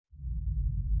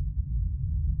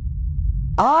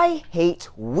I hate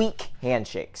weak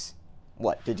handshakes.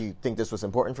 What, did you think this was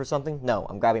important for something? No,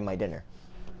 I'm grabbing my dinner.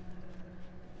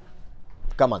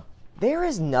 Come on. There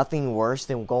is nothing worse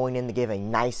than going in to give a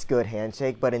nice, good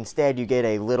handshake, but instead you get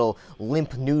a little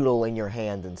limp noodle in your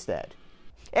hand instead.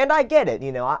 And I get it,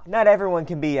 you know, not everyone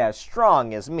can be as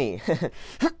strong as me.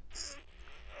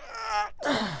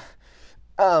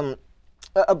 But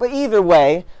either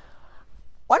way,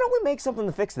 why don't we make something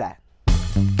to fix that?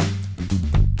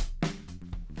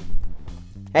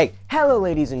 Hey, hello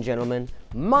ladies and gentlemen,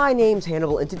 my name's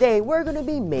Hannibal, and today we're going to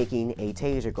be making a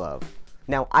taser glove.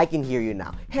 Now, I can hear you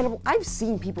now. Hannibal, I've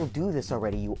seen people do this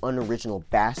already, you unoriginal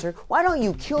bastard. Why don't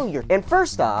you kill your... And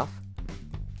first off,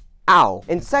 ow.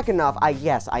 And second off,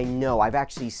 yes, I know, I've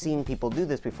actually seen people do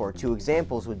this before. Two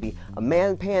examples would be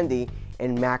Aman Pandey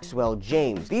and Maxwell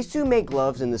James. These two make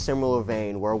gloves in the similar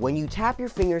vein where when you tap your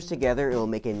fingers together, it'll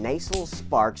make a nice little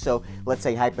spark. So let's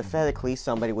say hypothetically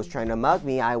somebody was trying to mug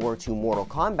me, I were to Mortal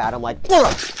Kombat, I'm like,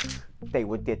 they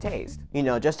would get tased. You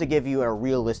know, just to give you a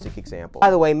realistic example.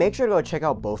 By the way, make sure to go check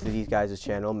out both of these guys'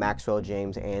 channel, Maxwell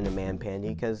James and Aman Pandey,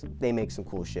 because they make some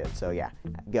cool shit. So yeah,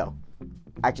 go.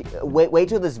 Actually, wait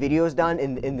till this video is done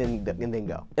and then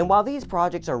go. And while these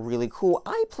projects are really cool,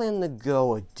 I plan to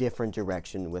go a different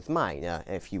direction with mine,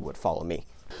 if you would follow me.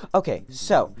 Okay,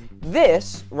 so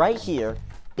this right here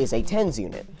is a TENS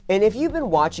unit. And if you've been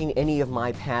watching any of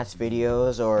my past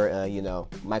videos or, you know,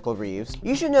 Michael Reeves,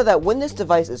 you should know that when this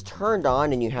device is turned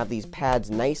on and you have these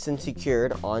pads nice and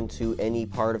secured onto any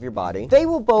part of your body, they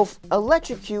will both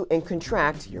electrocute and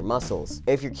contract your muscles.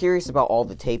 If you're curious about all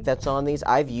the tape that's on these,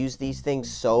 I've used these things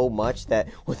so much that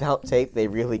without tape, they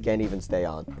really can't even stay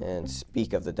on. And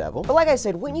speak of the devil. But like I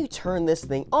said, when you turn this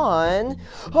thing on,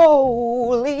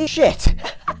 holy shit!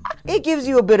 It gives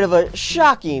you a bit of a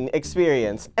shocking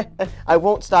experience. I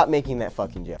won't stop making that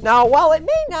fucking joke. Now, while it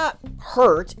may not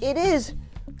hurt, it is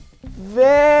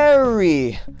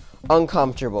very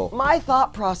uncomfortable. My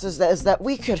thought process is that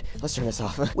we could, let's turn this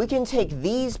off. We can take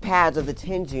these pads of the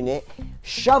TENS unit,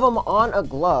 shove them on a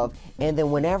glove, and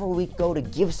then whenever we go to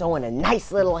give someone a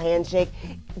nice little handshake,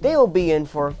 they'll be in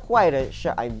for quite a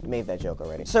I made that joke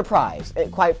already. Surprise.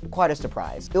 Quite a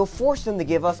surprise. It'll force them to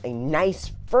give us a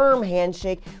nice, firm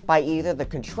handshake by either the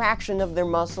contraction of their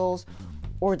muscles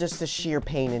or just the sheer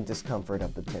pain and discomfort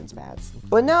of the TENS pads.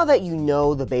 But now that you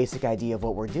know the basic idea of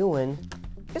what we're doing,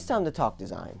 it's time to talk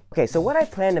design. Okay, so what I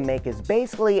plan to make is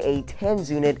basically a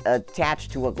TENS unit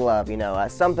attached to a glove, you know,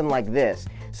 something like this.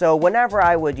 So whenever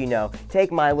I would, you know,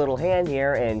 take my little hand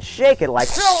here and shake it like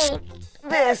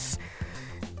this,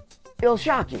 it'll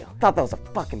shock you. Thought that was a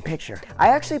fucking picture. I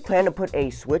actually plan to put a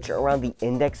switch around the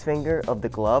index finger of the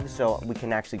glove so we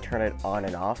can actually turn it on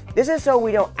and off. This is so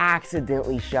we don't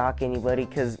accidentally shock anybody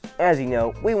because, as you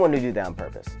know, we want to do that on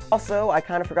purpose. Also, I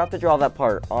kind of forgot to draw that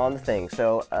part on the thing,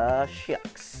 so,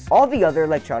 shucks. All the other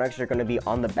electronics are going to be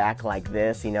on the back like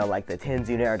this, you know, like the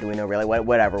TENS unit, Arduino, really,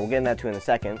 whatever. We'll get into that too in a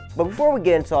second. But before we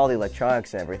get into all the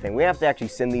electronics and everything, we have to actually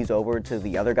send these over to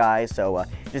the other guys, so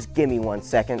just give me 1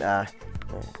 second.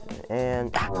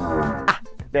 And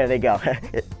there they go.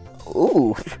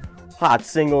 Ooh, hot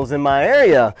singles in my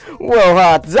area. Well,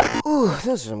 hot. Ooh,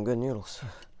 those are some good noodles.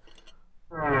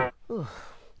 Ooh.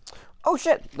 Oh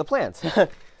shit, the plants.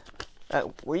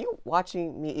 Were you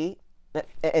watching me eat?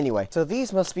 Anyway, so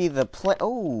these must be the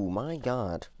oh my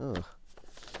god. Ugh.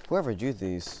 Whoever drew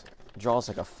these draws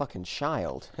like a fucking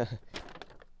child.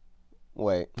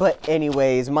 Wait. But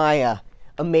anyways, my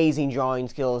amazing drawing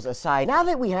skills aside, now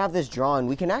that we have this drawn,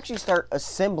 we can actually start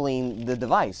assembling the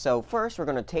device. So first, we're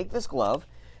going to take this glove,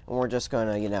 and we're just going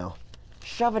to, you know,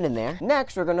 shove it in there.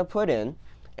 Next, we're going to put in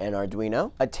an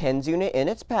Arduino, a TENS unit in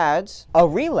its pads, a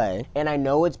relay, and I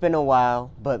know it's been a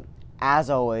while, but as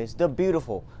always, the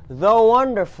beautiful, the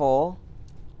wonderful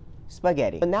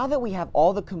spaghetti. But now that we have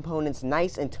all the components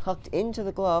nice and tucked into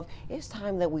the glove, it's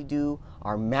time that we do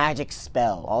our magic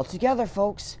spell. All together,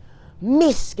 folks.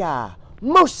 Miska,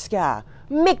 Muska,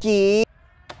 Mickey.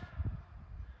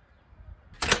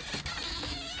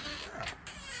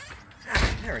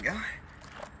 There we go.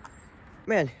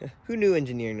 Man, who knew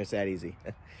engineering was that easy?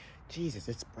 Jesus,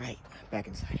 it's bright. Back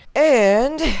inside.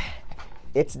 And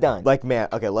it's done. Like, man,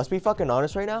 okay, let's be fucking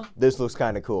honest right now. This looks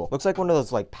kind of cool. Looks like one of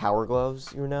those, like, power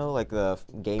gloves, you know? Like the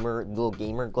little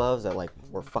gamer gloves that, like,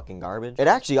 were fucking garbage. It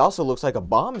actually also looks like a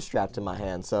bomb strapped to my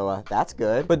hand, so that's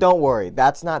good. But don't worry,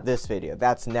 that's not this video.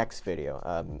 That's next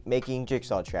video. Making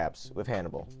jigsaw traps with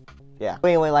Hannibal. yeah. But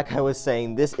anyway, like I was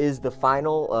saying, this is the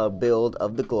final build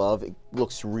of the glove. It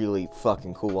looks really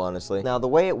fucking cool, honestly. Now, the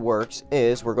way it works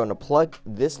is we're going to plug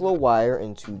this little wire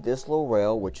into this little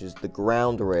rail, which is the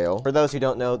ground rail. For those who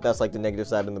don't know, that's like the negative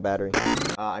side of the battery.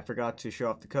 I forgot to show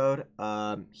off the code.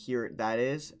 Here that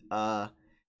is.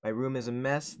 My room is a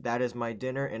mess. That is my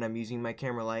dinner, and I'm using my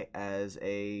camera light as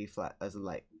a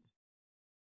light.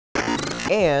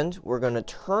 And we're gonna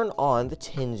turn on the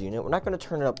tins unit. We're not gonna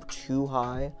turn it up too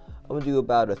high. I'm gonna do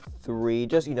about a 3,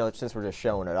 just, you know, since we're just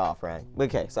showing it off, right?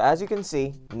 Okay, so as you can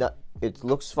see, it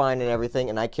looks fine and everything,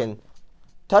 and I can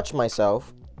touch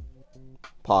myself.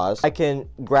 Pause. I can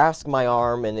grasp my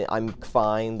arm and I'm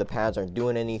fine. The pads aren't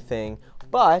doing anything.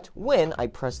 But when I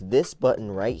press this button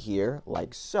right here,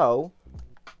 like so,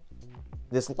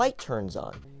 this light turns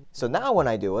on. So now when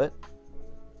I do it,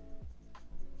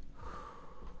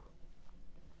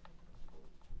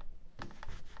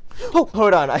 oh,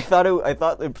 hold on. I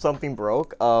thought something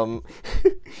broke.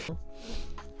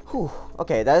 Whew.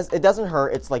 Okay, it doesn't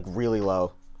hurt. It's like really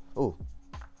low. Ooh.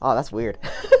 Oh, that's weird.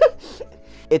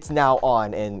 It's now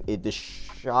on, and the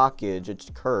shockage, it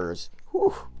occurs.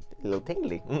 Whew. A little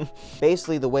tingly.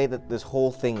 Basically, the way that this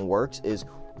whole thing works is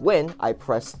when I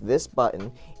press this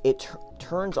button, it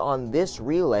turns on this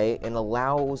relay and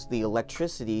allows the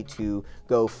electricity to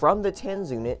go from the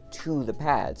tins unit to the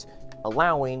pads,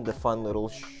 allowing the fun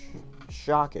little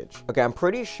shockage. Okay, I'm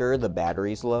pretty sure the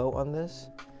battery's low on this,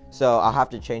 so I'll have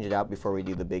to change it out before we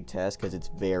do the big test because it's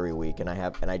very weak, and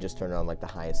I just turned it on like the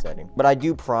highest setting. But I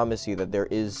do promise you that there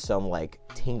is some like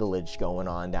tinglage going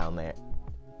on down there.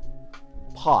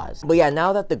 Pause. But yeah,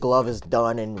 now that the glove is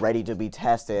done and ready to be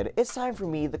tested, it's time for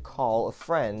me to call a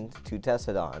friend to test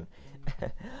it on.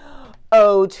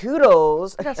 Oh,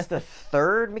 Toodles! That's the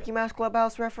 3rd Mickey Mouse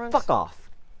Clubhouse reference? Fuck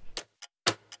off.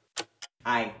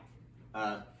 Hi.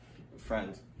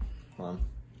 Friend. Hold on.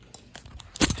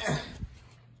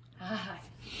 Hi.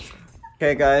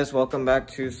 Okay guys, welcome back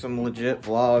to some legit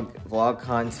vlog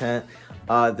content.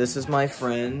 This is my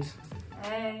friend.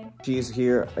 Hey. She's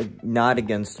here, not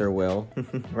against her will,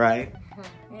 right?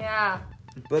 Yeah.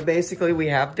 But basically, we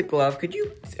have the glove.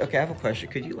 Okay, I have a question.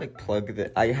 Could you like plug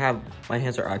my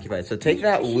hands are occupied. So take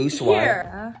that loose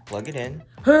wire, plug it in.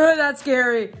 That's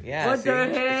scary. Yeah, what the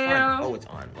hell? Oh, it's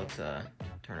on. Let's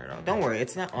turn it on. Don't worry,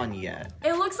 it's not on yet.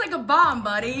 It looks like a bomb,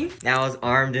 buddy. Now it's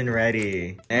armed and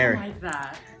ready. There. I don't like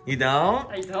that. You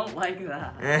don't? I don't like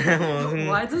that.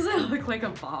 Why does it look like a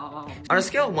bomb? On a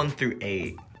scale of 1 through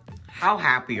 8, how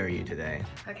happy are you today?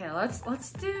 Okay, let's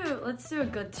do a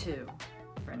good 2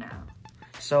 for now.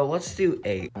 So let's do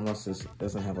 8. Unless this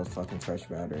doesn't have a fucking fresh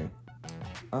battery.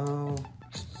 Oh.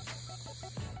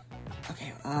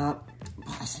 Okay,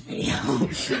 pause the video.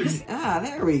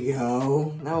 There we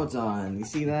go. Now it's on. You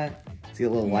see that? See a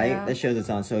little light? That shows it's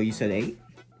on. So you said 8?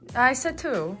 I said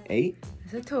 2. 8? I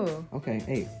said 2. Okay,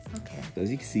 8. Okay. So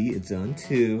as you can see, it's on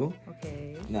 2.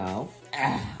 Okay. Now,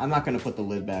 I'm not gonna put the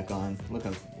lid back on. Look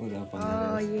how fun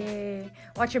that is. Oh, yeah.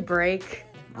 Watch it break.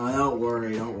 Oh, don't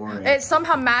worry, don't worry. It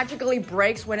somehow magically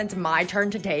breaks when it's my turn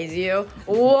to tase you.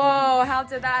 Whoa, how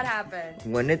did that happen?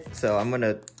 So I'm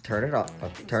gonna turn it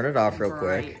off real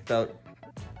quick. So,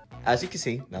 as you can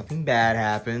see, nothing bad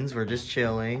happens. We're just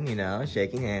chilling, you know,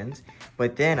 shaking hands.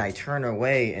 But then I turn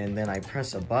away and then I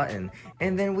press a button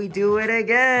and then we do it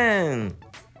again.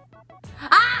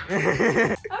 Ah!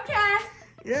 Okay.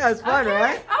 Yeah, it's fun,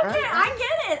 right? Okay, right? I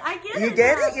get it. I get it. You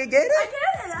get it? You get it? I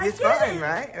get it. It's fun,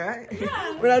 right? Right?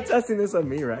 Yeah. We're not testing this on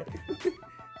me, right?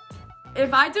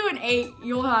 If I do an 8,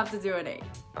 you'll have to do an 8.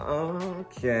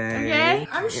 Okay. Okay?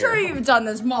 I'm sure you've done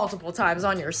this multiple times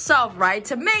on yourself, right?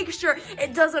 To make sure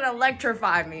it doesn't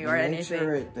electrify me or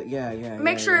anything.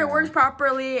 Make sure it works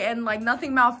properly and like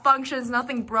nothing malfunctions,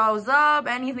 nothing blows up,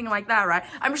 anything like that, right?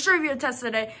 I'm sure if you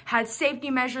tested it, had safety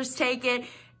measures taken,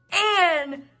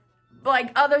 and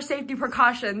like other safety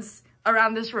precautions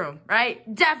around this room, right?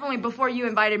 Definitely before you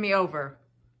invited me over.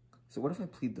 So what if I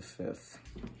plead the 5th?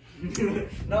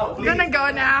 No, please. I'm gonna go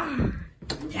now.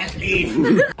 Yes,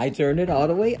 please. I turned it all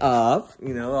the way up,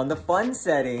 you know, on the fun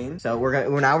setting. So we're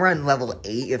on level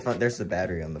 8. If there's the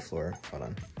battery on the floor. Hold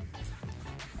on.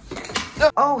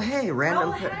 Oh, hey,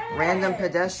 random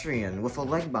pedestrian with a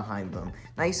leg behind them.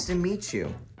 Nice to meet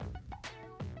you.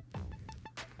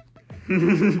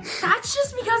 That's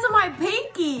just because of my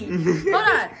pinky.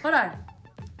 Hold on.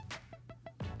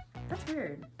 That's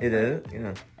weird. It is?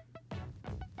 Yeah.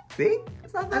 See?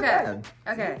 It's not that bad.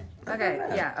 Okay.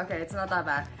 Yeah, okay, it's not that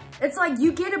bad. It's like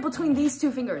you get it between these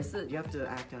two fingers. You have to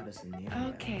act out a scenario.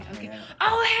 Okay.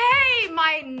 Oh, hey,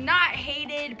 my not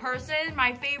hated person,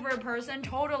 my favorite person,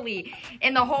 totally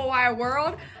in the whole wide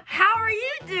world. How are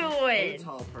you doing? A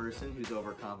tall person who's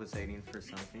overcompensating for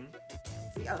something.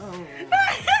 Oh.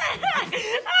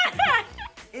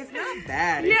 It's not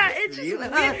bad. Yeah, it's just really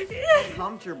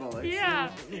uncomfortable. It's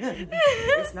not bad.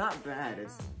 It's not bad.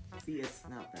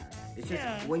 It's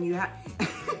just when you have.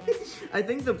 I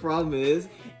think the problem is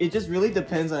it just really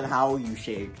depends on how you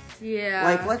shake. Yeah.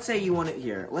 Like, let's say you want it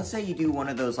here. Let's say you do one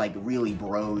of those like really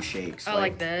bro shakes. Oh,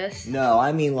 like this? No,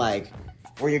 I mean like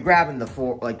where you're grabbing the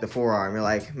forearm. You're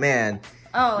like, man.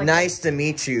 Oh, like nice to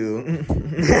meet you.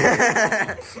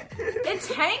 It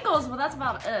tangles, but that's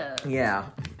about it. Yeah.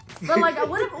 But like,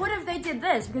 what if they did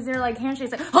this? Because they're like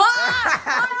handshakes. Like,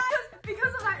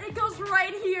 because of that, it goes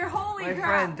right here. Holy crap! My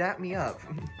friend, dap me up.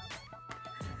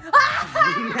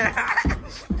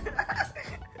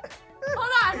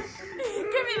 Hold on.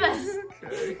 Give me this.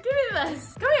 Okay. Give me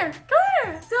this. Come here. Come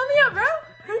here. Tell me up, bro.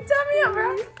 Tell me up, bro.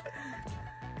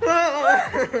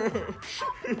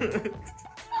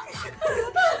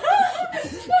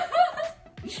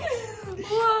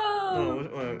 Whoa.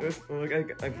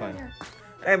 I'm fine.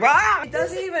 Hey, bro! It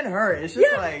doesn't even hurt. It's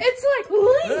just like... It's like,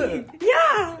 bleed.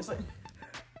 Yeah! It's like...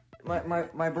 My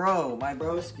broski. My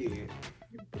broski.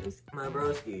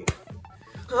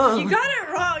 You got it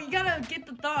wrong. You gotta get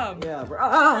the thumb. Yeah,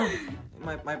 bro.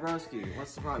 My broski.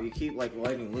 What's the problem? You keep, like,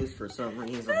 letting loose for some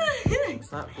reason.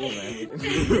 It's not cool, man.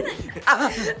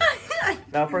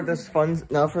 Now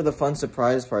for the fun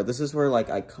surprise part. This is where,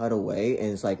 like, I cut away,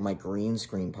 and it's, like, my green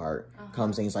screen part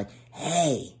comes in. It's like,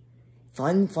 hey...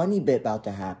 Funny bit about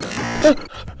to happen.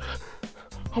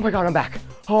 Oh my god, I'm back.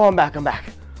 Oh, I'm back. Oh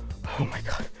my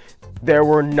god. There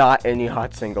were not any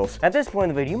hot singles. At this point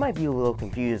in the video, you might be a little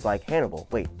confused like, Hannibal,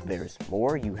 wait, there's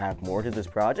more? You have more to this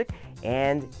project?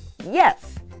 And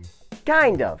yes,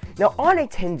 kind of. Now on a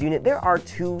TENS unit, there are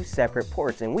 2 separate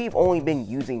ports and we've only been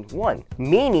using one,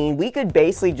 meaning we could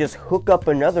basically just hook up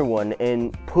another one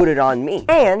and put it on me.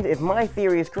 And if my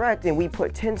theory is correct and we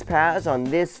put TENS pads on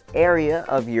this area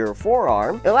of your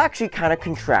forearm, it'll actually kind of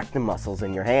contract the muscles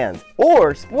in your hands.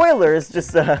 Or, spoilers,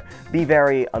 just be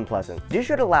very unpleasant. This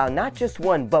should allow not just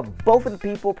one, but both of the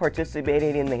people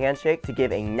participating in the handshake to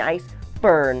give a nice,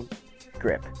 firm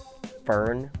grip.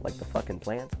 Fern, like the fucking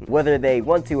plant, whether they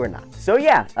want to or not. So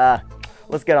yeah,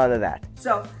 let's get on to that.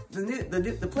 So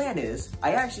the plan is,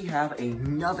 I actually have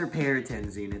another pair of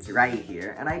TENS units right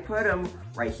here, and I put them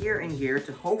right here and here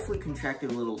to hopefully contract the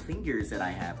little fingers that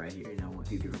I have right here. You know, 1,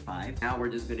 2, 3, 4, 5. Now we're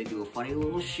just gonna do a funny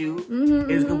little shoot.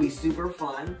 It's gonna be super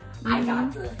fun. I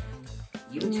got the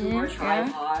YouTuber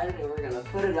tripod, and we're gonna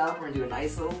put it up. We're gonna do a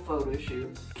nice little photo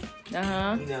shoot.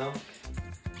 You know.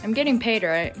 I'm getting paid,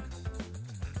 right?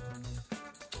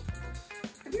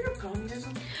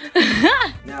 Communism?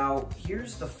 Now,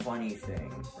 here's the funny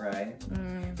thing, right?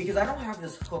 Because I don't have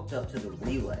this hooked up to the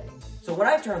relay. So when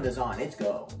I turn this on, it's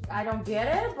go. I don't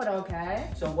get it, but okay.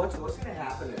 So what's gonna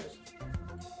happen is,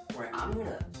 right, I'm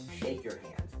gonna shake your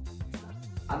hand.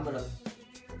 I'm gonna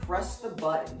press the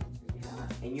button,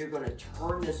 and you're gonna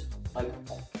turn this, like,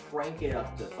 crank it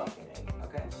up to fucking 8,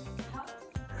 okay?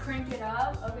 Crank it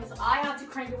up? Okay, so I have to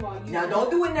crank it while you... Now, don't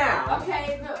do it now.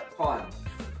 Okay, no. Hold on.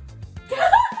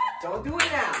 Don't do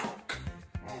it now.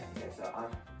 Okay, so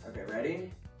okay,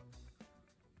 ready?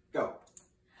 Go.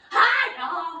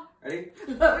 Hi! Ready? I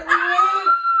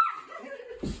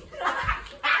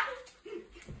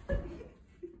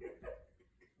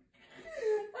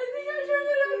think I turned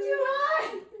it up too high.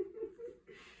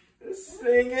 This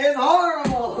thing is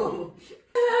horrible.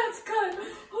 That's good.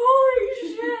 Holy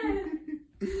shit.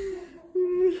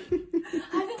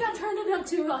 I think I turned it up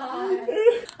too high.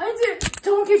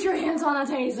 Don't get your hands on a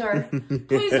taser.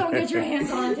 Please don't get your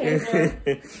hands on a taser.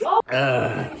 Oh,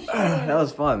 that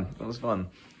was fun.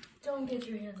 Don't get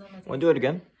your hands on a taser. Want to do it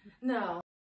again? No.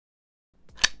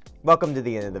 Welcome to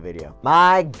the end of the video.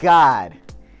 My god.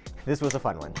 This was a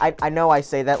fun one. I know I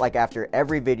say that like after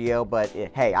every video, but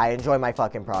hey, I enjoy my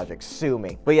fucking projects. Sue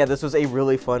me. But yeah, this was a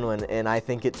really fun one, and I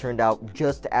think it turned out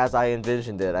just as I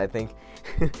envisioned it. I think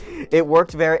it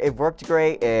worked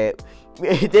great. It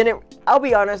didn't, I'll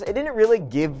be honest, it didn't really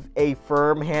give a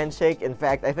firm handshake. In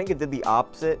fact, I think it did the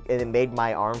opposite, and it made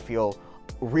my arm feel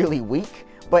really weak.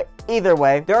 But either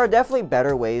way, there are definitely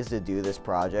better ways to do this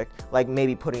project, like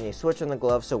maybe putting a switch on the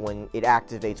glove so when it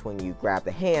activates when you grab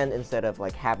the hand instead of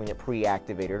like having it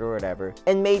pre-activated or whatever,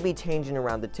 and maybe changing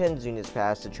around the TENS units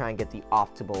pass to try and get the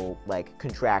optimal like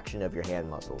contraction of your hand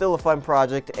muscle. Still a fun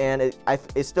project, and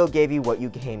it still gave you what you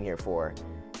came here for.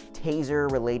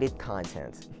 taser-related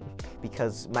content.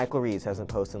 Because Michael Reeves hasn't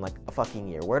posted in like a fucking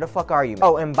year. Where the fuck are you, man?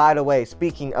 Oh, and by the way,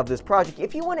 speaking of this project,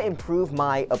 if you want to improve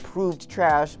my approved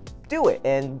trash, do it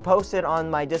and post it on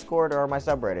my Discord or my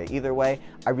subreddit. Either way,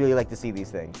 I really like to see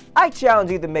these things. I challenge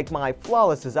you to make my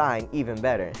flawless design even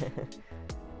better.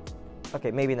 Okay,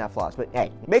 maybe not flawless, but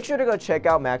hey, make sure to go check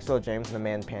out Maxwell James and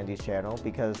Aman Pandey's channel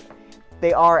because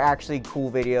they are actually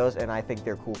cool videos, and I think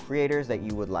they're cool creators that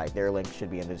you would like. Their link should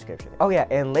be in the description. Oh yeah,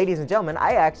 and ladies and gentlemen,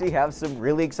 I actually have some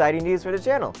really exciting news for the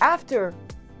channel. After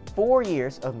 4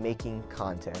 years of making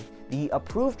content, the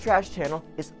Approved Trash channel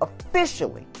is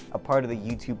officially a part of the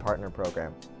YouTube Partner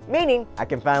Program. Meaning, I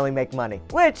can finally make money,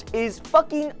 which is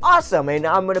fucking awesome, and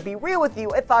I'm gonna be real with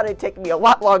you, I thought it'd take me a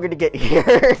lot longer to get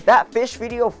here. That fish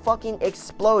video fucking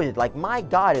exploded, like my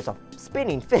god, it's a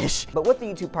spinning fish. But with the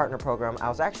YouTube Partner Program, I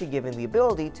was actually given the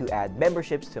ability to add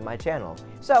memberships to my channel.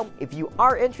 So, if you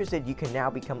are interested, you can now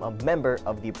become a member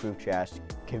of the Approved Trash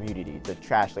community, the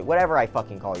Trash League, whatever I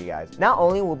fucking call you guys. Not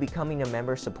only will becoming a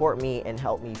member support me and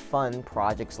help me fund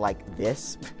projects like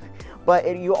this,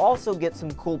 but you also get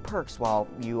some cool perks while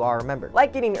you are a member.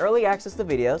 Like getting early access to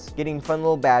videos, getting fun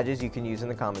little badges you can use in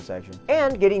the comment section,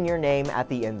 and getting your name at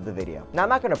the end of the video. Now, I'm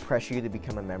not gonna pressure you to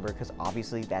become a member because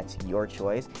obviously that's your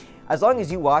choice. As long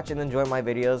as you watch and enjoy my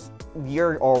videos,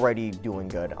 you're already doing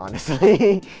good,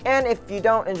 honestly. And if you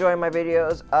don't enjoy my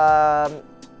videos,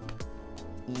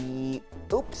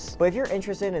 oops. But if you're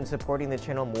interested in supporting the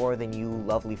channel more than you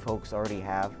lovely folks already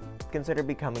have, consider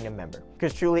becoming a member.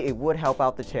 Because truly, it would help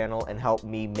out the channel and help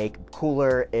me make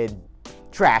cooler and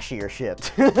trashier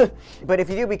shit. But if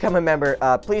you do become a member,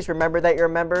 please remember that you're a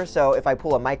member, so if I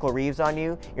pull a Michael Reeves on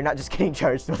you, you're not just getting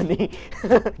charged money.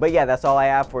 But yeah, that's all I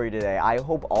have for you today. I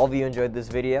hope all of you enjoyed this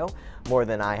video more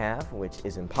than I have, which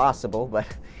is impossible, but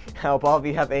I hope all of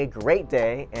you have a great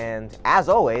day, and as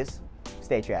always,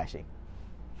 stay trashy.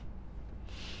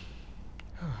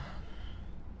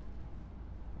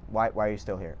 Why are you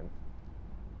still here?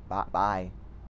 Bye.